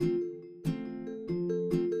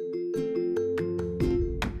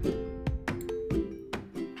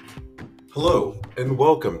Hello, and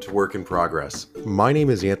welcome to Work in Progress. My name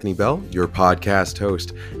is Anthony Bell, your podcast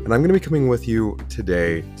host, and I'm going to be coming with you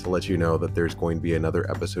today to let you know that there's going to be another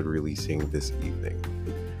episode releasing this evening.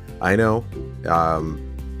 I know,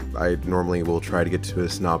 I normally will try to get to a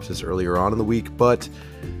synopsis earlier on in the week, but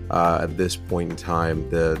at this point in time,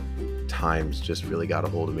 the times just really got a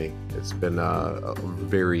hold of me. It's been a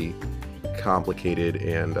very complicated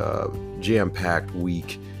and jam-packed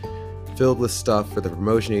week, filled with stuff for the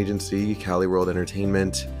promotion agency, Cali World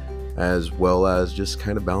Entertainment, as well as just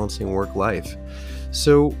kind of balancing work-life.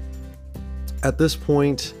 So at this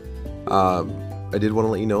point, I did want to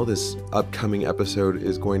let you know this upcoming episode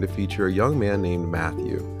is going to feature a young man named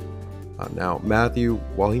Matthew. Now, Matthew,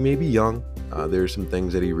 while he may be young, there's some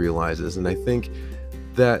things that he realizes, and I think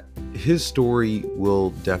that his story will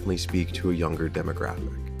definitely speak to a younger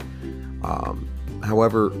demographic.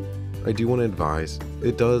 However, I do want to advise,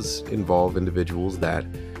 it does involve individuals that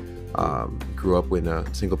grew up in a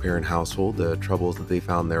single-parent household, the troubles that they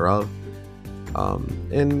found thereof.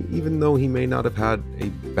 And even though he may not have had a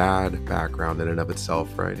bad background in and of itself,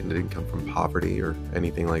 right, and didn't come from poverty or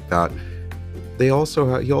anything like that, he also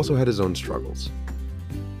had his own struggles.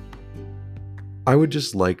 I would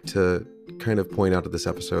just like to kind of point out to this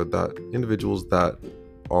episode that individuals that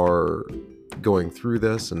are going through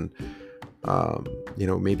this and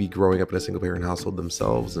maybe growing up in a single parent household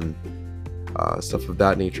themselves and stuff of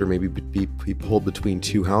that nature, maybe be pulled between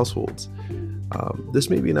two households. This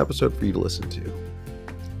may be an episode for you to listen to.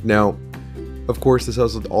 Now, of course, this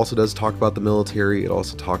also does talk about the military. It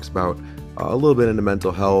also talks about a little bit into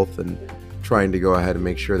mental health and trying to go ahead and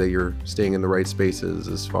make sure that you're staying in the right spaces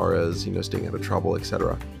as far as, staying out of trouble,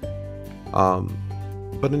 etc.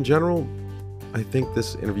 But in general, I think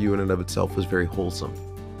this interview in and of itself was very wholesome.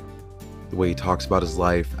 The way he talks about his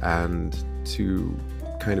life and to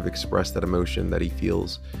kind of express that emotion that he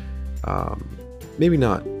feels, maybe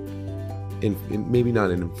not in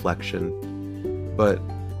inflection, but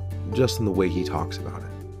just in the way he talks about it.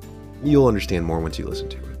 You'll understand more once you listen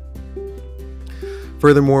to it.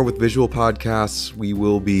 Furthermore, with visual podcasts, we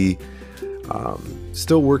will be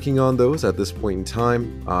still working on those at this point in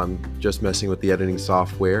time. Just messing with the editing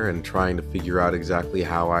software and trying to figure out exactly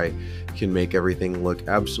how I can make everything look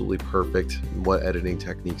absolutely perfect and what editing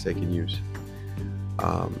techniques I can use.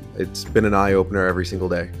 It's been an eye-opener every single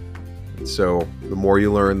day. So the more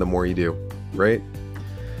you learn, the more you do, right?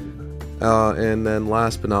 And then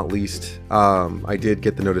last but not least, I did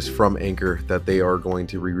get the notice from Anchor that they are going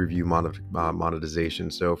to re-review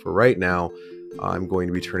monetization. So for right now, I'm going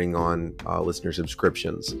to be turning on listener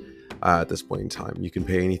subscriptions at this point in time. You can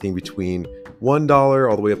pay anything between $1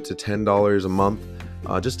 all the way up to $10 a month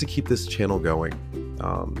just to keep this channel going.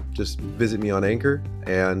 Just visit me on Anchor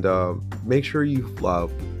and make sure you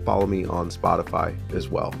follow me on Spotify as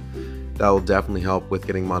well. That will definitely help with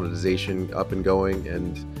getting monetization up and going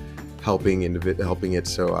and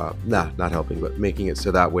making it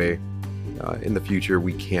so that way in the future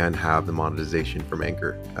we can have the monetization from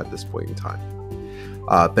Anchor at this point in time.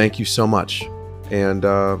 Thank you so much. And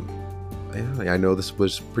I know this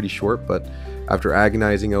was pretty short, but after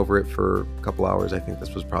agonizing over it for a couple hours, I think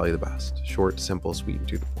this was probably the best. Short, simple, sweet, and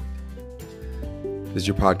to the point. This is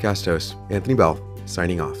your podcast host, Anthony Bell,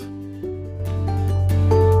 signing off.